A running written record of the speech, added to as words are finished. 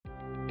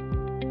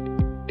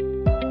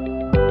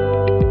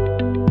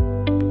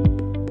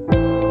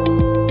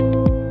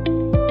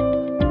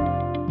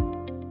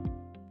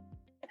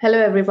Hello,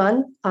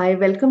 everyone. I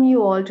welcome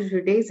you all to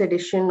today's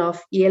edition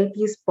of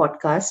ELP's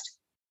podcast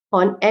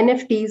on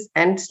NFTs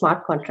and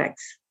smart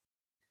contracts.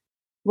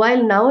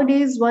 While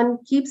nowadays one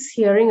keeps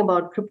hearing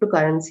about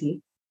cryptocurrency,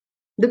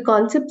 the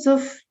concepts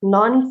of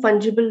non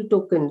fungible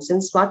tokens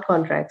and smart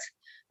contracts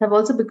have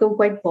also become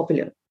quite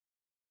popular.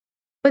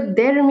 But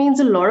there remains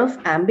a lot of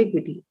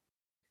ambiguity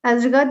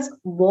as regards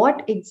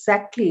what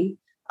exactly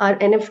are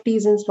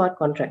NFTs and smart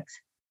contracts.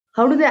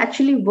 How do they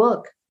actually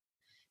work?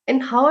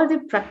 And how are they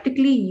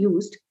practically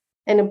used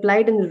and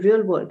applied in the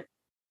real world?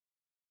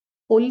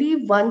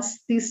 Only once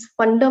these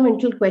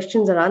fundamental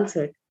questions are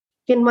answered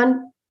can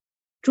one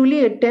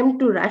truly attempt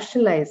to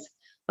rationalize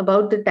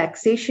about the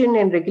taxation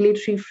and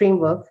regulatory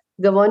framework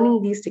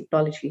governing these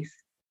technologies.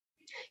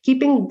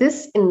 Keeping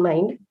this in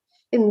mind,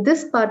 in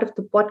this part of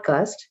the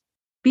podcast,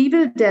 we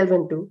will delve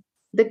into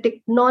the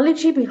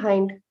technology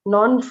behind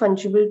non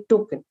fungible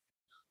token,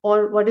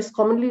 or what is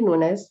commonly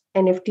known as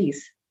NFTs,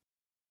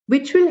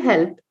 which will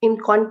help in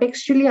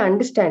contextually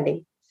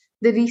understanding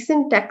the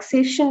recent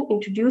taxation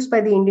introduced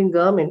by the Indian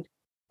government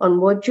on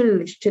virtual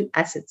digital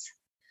assets,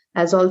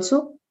 as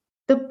also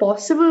the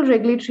possible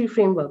regulatory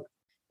framework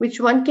which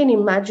one can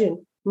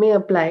imagine may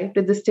apply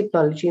to this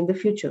technology in the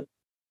future.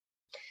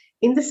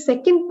 In the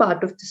second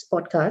part of this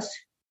podcast,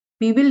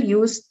 we will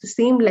use the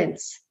same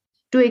lens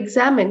to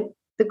examine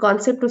the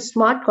concept of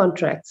smart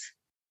contracts,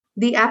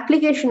 the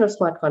application of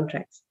smart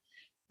contracts,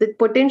 the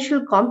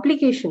potential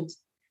complications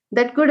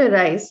that could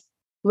arise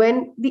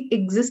when the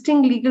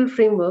existing legal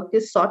framework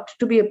is sought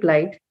to be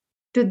applied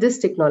to this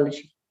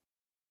technology.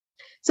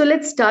 So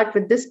let's start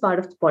with this part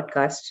of the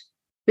podcast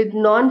with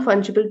non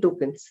fungible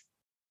tokens.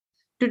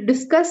 To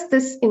discuss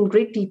this in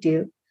great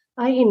detail,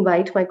 I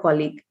invite my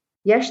colleague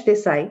Yash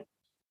Desai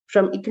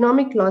from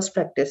Economic Laws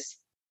Practice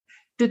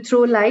to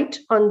throw light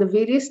on the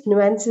various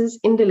nuances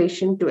in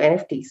relation to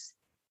NFTs.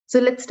 So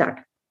let's start.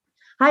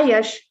 Hi,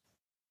 Yash.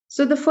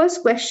 So the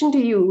first question to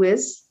you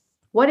is,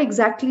 what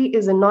exactly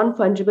is a non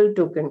fungible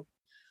token?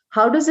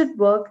 How does it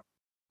work?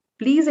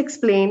 Please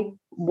explain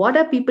what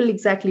are people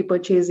exactly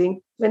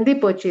purchasing when they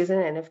purchase an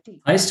NFT?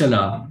 Hi,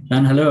 Stella,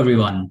 and hello,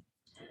 everyone.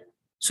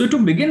 So, to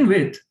begin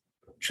with,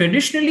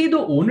 traditionally the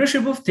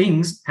ownership of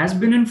things has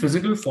been in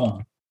physical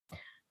form.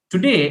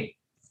 Today,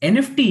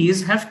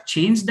 NFTs have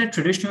changed that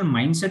traditional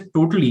mindset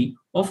totally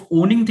of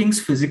owning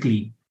things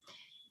physically.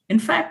 In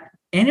fact,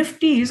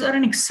 NFTs are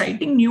an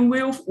exciting new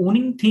way of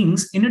owning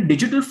things in a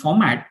digital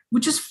format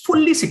which is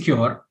fully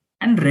secure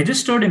and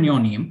registered in your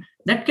name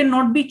that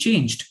cannot be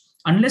changed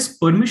unless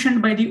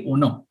permissioned by the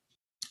owner.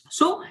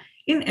 So,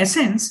 in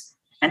essence,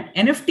 an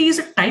NFT is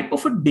a type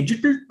of a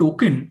digital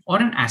token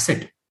or an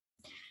asset.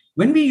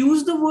 When we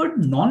use the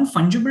word non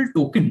fungible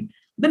token,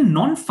 the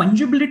non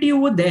fungibility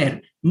over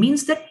there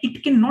means that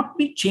it cannot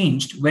be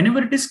changed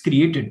whenever it is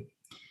created.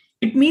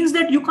 It means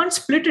that you can't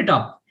split it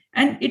up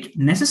and it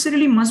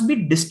necessarily must be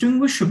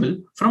distinguishable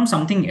from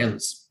something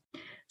else.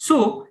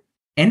 So,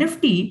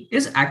 NFT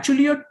is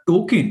actually a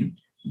token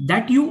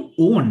that you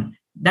own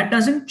that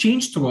doesn't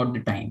change throughout the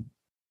time.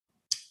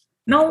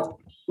 Now,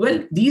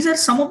 well, these are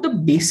some of the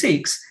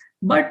basics,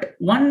 but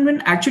one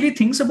when actually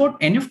thinks about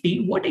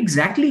NFT, what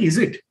exactly is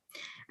it?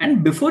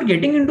 And before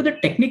getting into the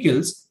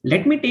technicals,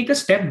 let me take a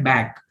step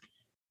back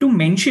to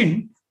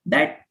mention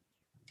that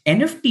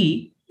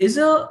NFT is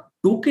a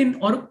token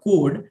or a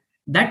code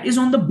that is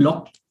on the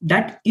block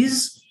that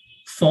is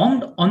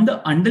formed on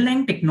the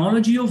underlying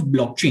technology of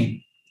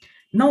blockchain.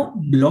 Now,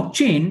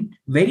 blockchain,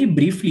 very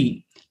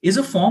briefly, is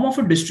a form of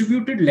a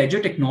distributed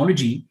ledger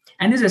technology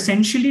and is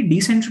essentially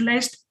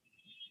decentralized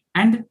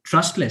and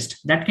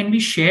trustless that can be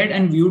shared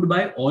and viewed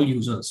by all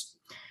users.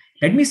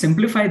 Let me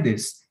simplify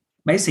this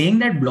by saying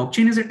that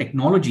blockchain is a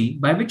technology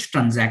by which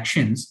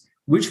transactions,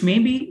 which may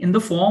be in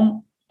the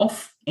form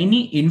of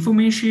any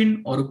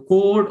information or a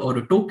code or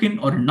a token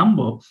or a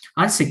number,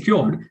 are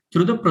secured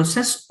through the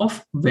process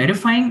of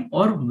verifying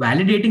or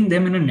validating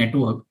them in a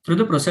network through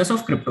the process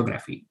of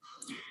cryptography.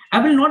 I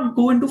will not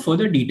go into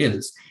further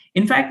details.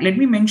 In fact, let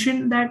me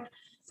mention that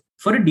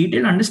for a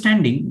detailed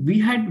understanding, we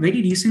had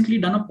very recently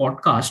done a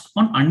podcast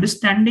on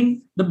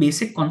understanding the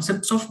basic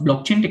concepts of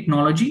blockchain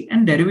technology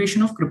and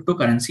derivation of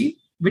cryptocurrency,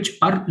 which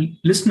our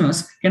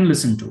listeners can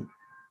listen to.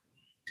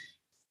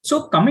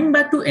 So, coming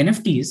back to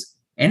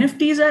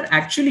NFTs are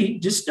actually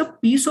just a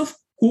piece of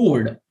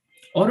code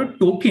or a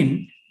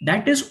token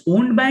that is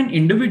owned by an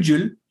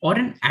individual or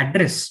an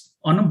address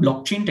on a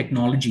blockchain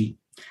technology.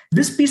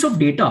 This piece of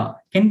data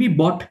can be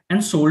bought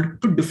and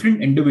sold to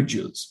different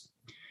individuals.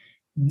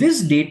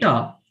 This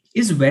data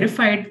is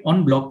verified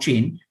on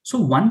blockchain, so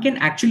one can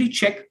actually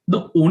check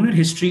the owner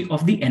history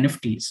of the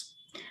NFTs.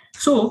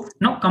 So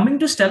now coming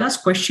to Stella's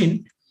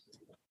question,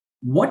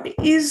 what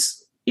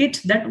is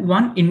it that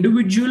one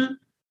individual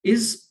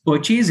is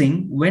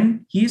purchasing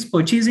when he is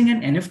purchasing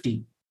an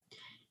NFT?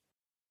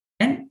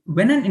 And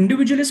when an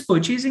individual is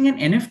purchasing an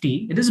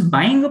NFT, it is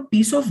buying a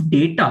piece of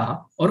data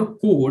or a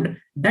code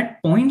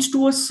that points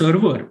to a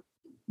server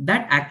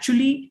that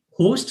actually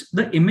hosts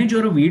the image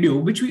or a video,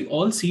 which we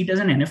all see it as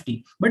an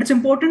NFT. But it's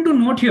important to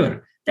note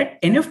here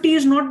that NFT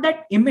is not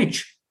that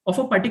image of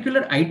a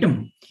particular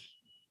item.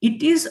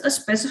 it is a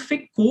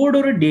specific code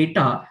or a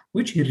data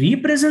which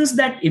represents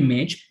that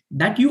image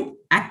that you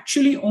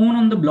actually own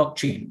on the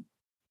blockchain.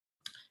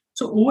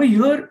 So over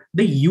here,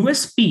 the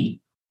USP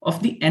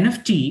of the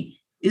NFT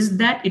is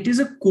that it is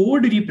a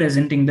code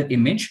representing the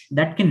image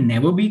that can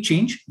never be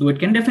changed, though it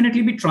can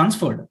definitely be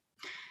transferred.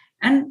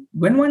 And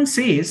when one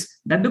says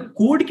that the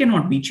code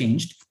cannot be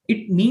changed,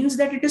 it means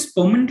that it is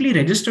permanently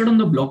registered on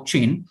the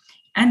blockchain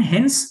and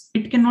hence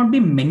it cannot be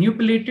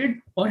manipulated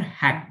or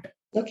hacked.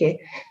 Okay.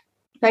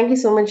 Thank you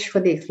so much for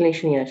the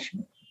explanation, Yash.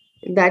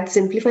 That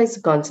simplifies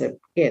the concept.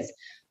 Yes.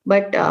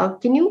 But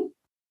can you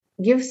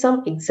give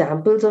some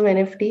examples of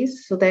NFTs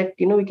so that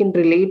we can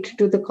relate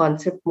to the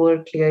concept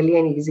more clearly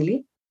and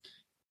easily?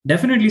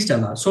 Definitely,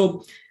 Stella.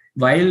 So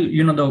while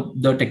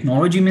the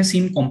technology may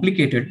seem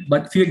complicated,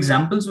 but few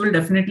examples will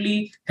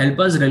definitely help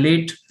us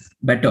relate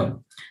better.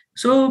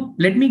 So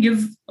let me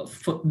give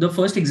the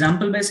first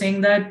example by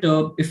saying that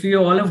if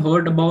you all have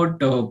heard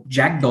about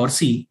Jack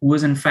Dorsey, who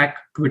is in fact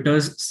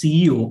Twitter's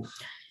CEO,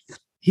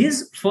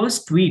 his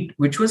first tweet,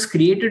 which was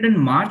created in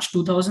March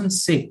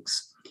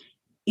 2006,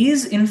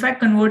 is in fact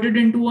converted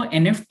into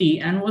an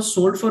NFT and was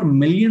sold for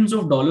millions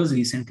of dollars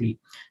recently.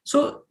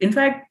 So in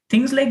fact,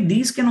 things like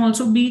these can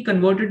also be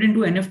converted into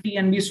NFT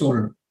and be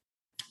sold.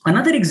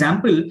 Another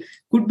example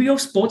could be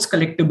of sports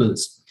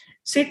collectibles.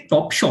 Say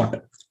Top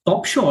Shot.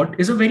 Top Shot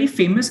is a very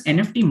famous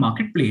NFT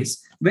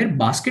marketplace where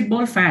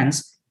basketball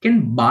fans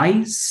can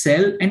buy,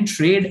 sell, and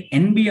trade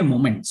NBA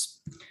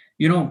moments.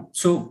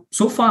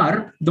 So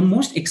far, the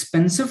most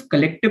expensive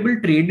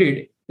collectible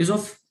traded is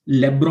of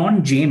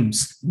LeBron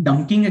James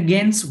dunking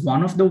against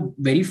one of the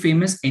very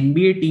famous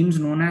NBA teams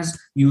known as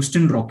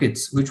Houston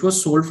Rockets, which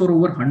was sold for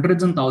over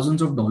hundreds and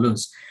thousands of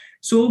dollars.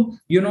 So,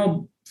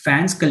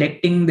 fans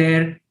collecting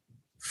their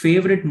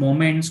favorite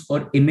moments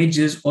or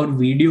images or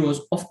videos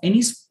of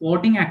any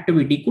sporting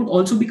activity could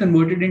also be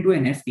converted into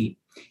NFT.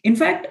 In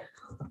fact,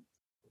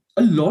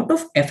 a lot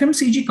of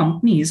FMCG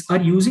companies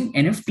are using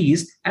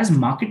NFTs as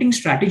marketing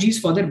strategies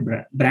for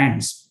their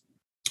brands.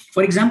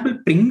 For example,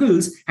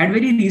 Pringles had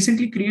very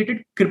recently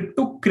created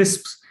Crypto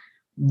Crisps,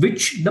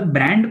 which the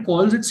brand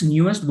calls its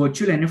newest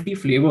virtual NFT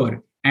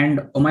flavor.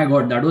 And oh my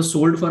God, that was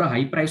sold for a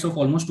high price of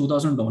almost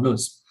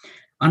 $2,000.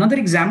 Another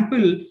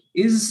example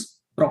is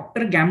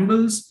Procter and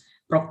Gamble's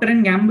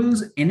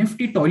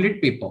NFT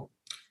toilet paper.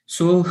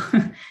 So,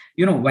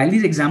 while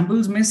these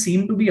examples may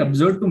seem to be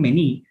absurd to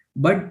many,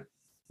 but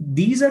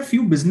these are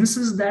few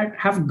businesses that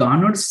have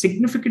garnered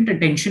significant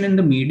attention in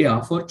the media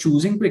for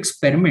choosing to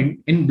experiment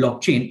in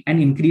blockchain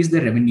and increase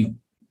their revenue.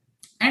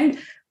 And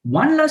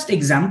one last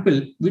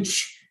example,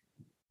 which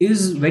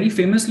is very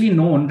famously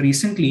known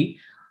recently,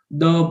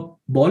 the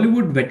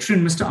Bollywood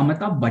veteran Mr.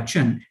 Amitabh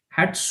Bachchan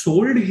had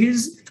sold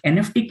his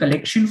NFT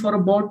collection for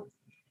about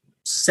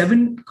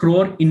 7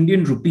 crore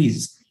Indian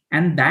rupees.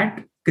 And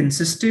that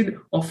consisted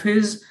of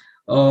his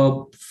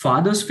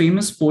father's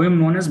famous poem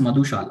known as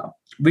Madhushala,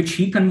 which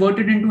he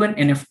converted into an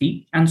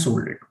NFT and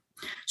sold it.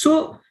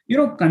 So,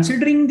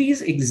 considering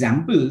these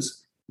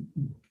examples,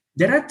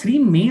 there are 3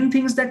 main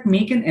things that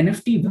make an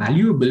NFT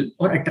valuable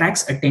or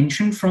attracts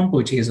attention from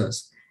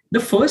purchasers. The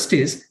first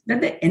is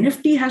that the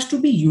NFT has to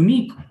be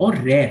unique or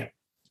rare.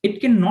 It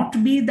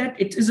cannot be that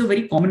it is a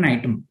very common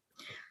item.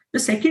 The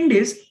second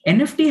is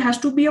NFT has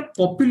to be a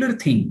popular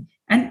thing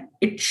and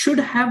it should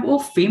have a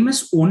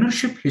famous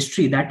ownership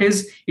history. That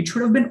is, it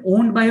should have been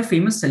owned by a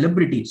famous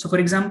celebrity. So, for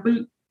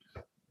example,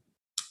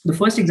 the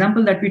first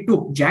example that we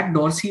took, Jack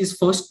Dorsey's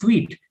first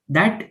tweet,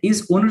 that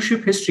is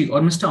ownership history,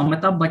 or Mr.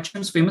 Amitabh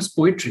Bachchan's famous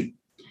poetry.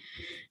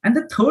 And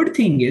the third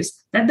thing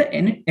is that the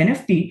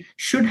NFT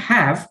should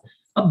have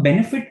a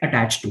benefit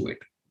attached to it.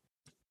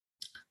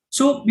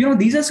 So,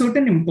 these are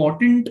certain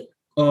important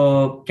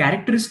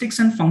characteristics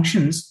and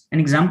functions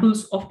and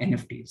examples of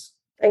NFTs.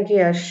 Thank you,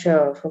 Yash,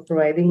 for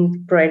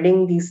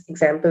providing these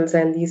examples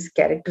and these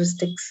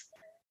characteristics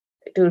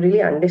to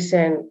really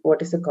understand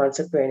what is the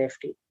concept of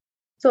NFT.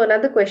 So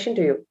another question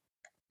to you.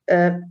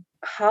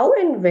 How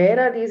and where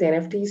are these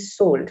NFTs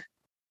sold?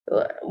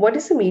 What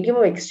is the medium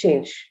of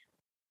exchange?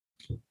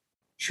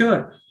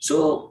 Sure.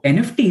 So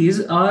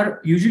NFTs are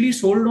usually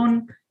sold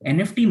on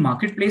NFT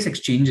marketplace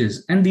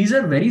exchanges, and these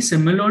are very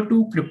similar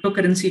to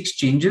cryptocurrency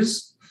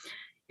exchanges.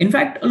 In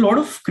fact, a lot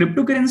of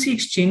cryptocurrency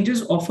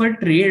exchanges offer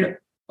trade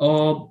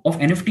of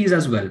NFTs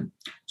as well.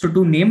 So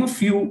to name a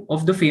few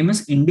of the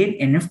famous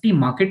Indian NFT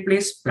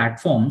marketplace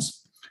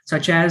platforms,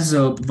 such as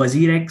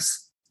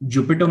WazirX,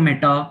 Jupiter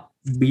Meta,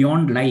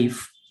 Beyond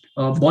Life,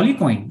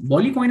 Bollycoin.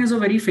 Bollycoin is a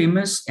very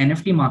famous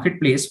NFT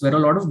marketplace where a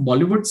lot of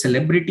Bollywood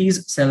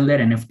celebrities sell their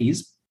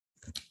NFTs.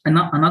 And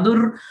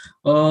another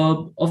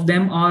of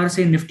them are,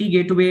 say, Nifty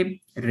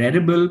Gateway,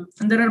 Rarible,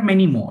 and there are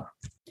many more.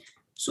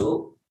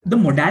 So the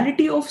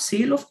modality of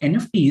sale of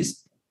NFTs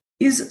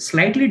is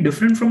slightly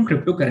different from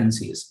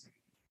cryptocurrencies.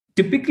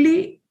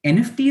 Typically,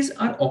 NFTs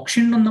are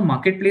auctioned on the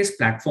marketplace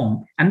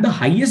platform, and the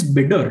highest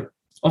bidder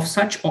of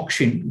such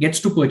auction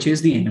gets to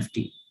purchase the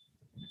NFT.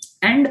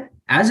 And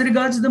as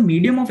regards the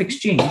medium of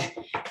exchange,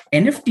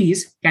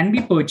 NFTs can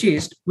be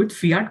purchased with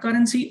fiat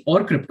currency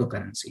or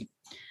cryptocurrency.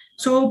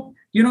 So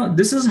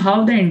this is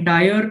how the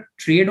entire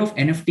trade of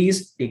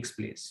NFTs takes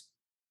place.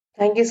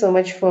 Thank you so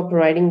much for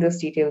providing those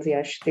details,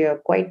 Yash. They are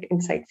quite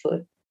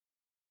insightful.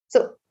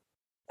 So,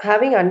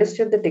 having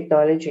understood the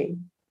technology,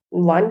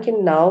 one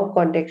can now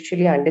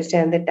contextually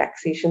understand the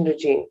taxation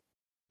regime,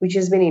 which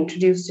has been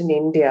introduced in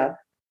India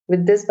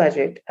with this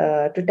budget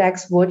to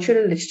tax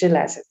virtual digital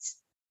assets.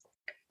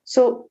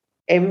 So,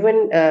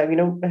 everyone,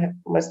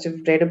 must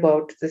have read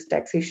about this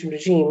taxation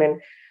regime,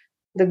 and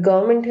the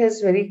government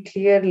has very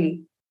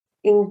clearly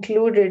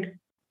included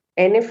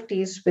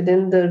NFTs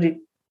within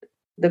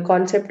the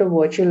concept of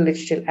virtual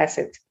digital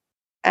assets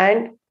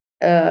and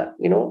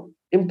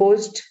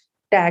imposed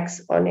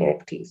tax on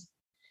NFTs.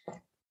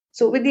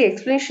 So, with the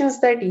explanations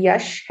that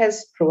Yash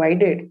has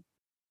provided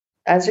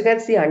as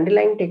regards the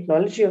underlying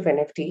technology of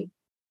NFT,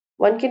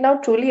 one can now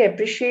truly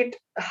appreciate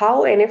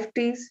how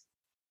NFTs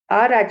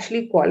are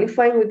actually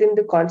qualifying within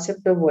the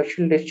concept of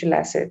virtual digital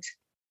assets.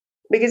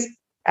 Because,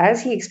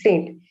 as he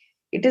explained,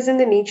 it is in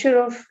the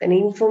nature of an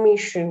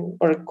information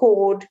or a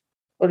code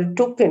or a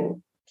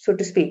token, so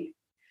to speak,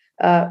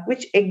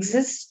 which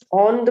exists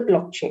on the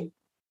blockchain,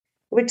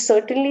 which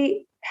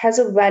certainly has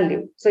a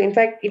value. So, in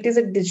fact, it is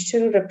a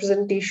digital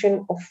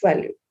representation of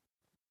value,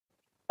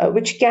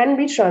 which can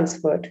be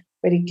transferred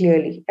very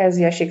clearly, as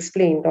Yash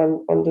explained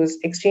on those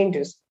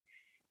exchanges.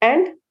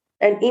 And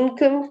an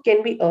income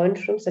can be earned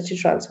from such a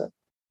transfer.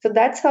 So,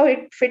 that's how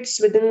it fits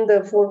within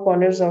the four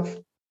corners of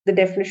the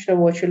definition of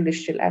virtual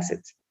digital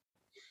assets.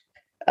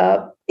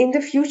 In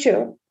the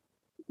future,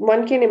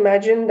 one can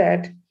imagine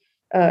that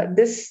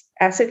this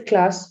asset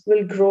class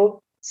will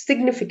grow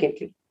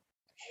significantly.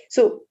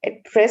 So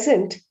at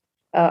present,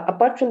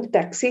 apart from the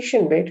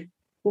taxation bit,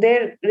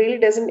 there really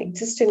doesn't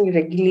exist any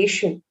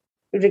regulation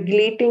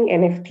regulating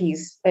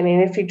NFTs and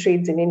NFT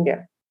trades in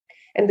India.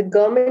 And the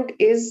government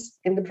is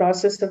in the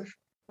process of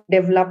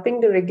developing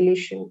the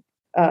regulation.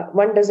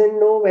 One doesn't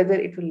know whether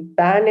it will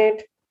ban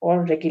it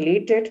or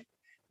regulate it,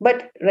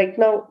 but right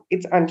now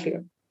it's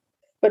unclear.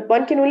 But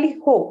one can only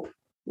hope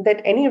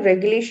that any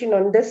regulation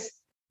on this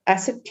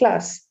asset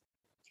class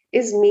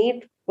is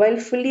made while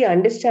fully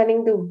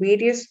understanding the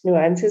various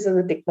nuances of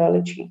the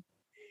technology.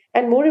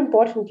 And more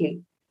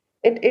importantly,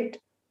 it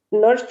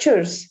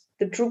nurtures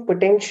the true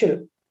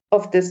potential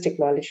of this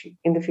technology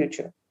in the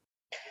future.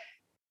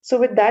 So,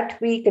 with that,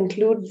 we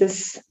conclude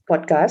this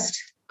podcast.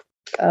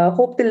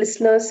 Hope the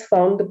listeners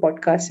found the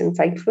podcast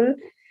insightful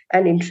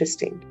and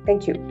interesting.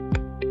 Thank you.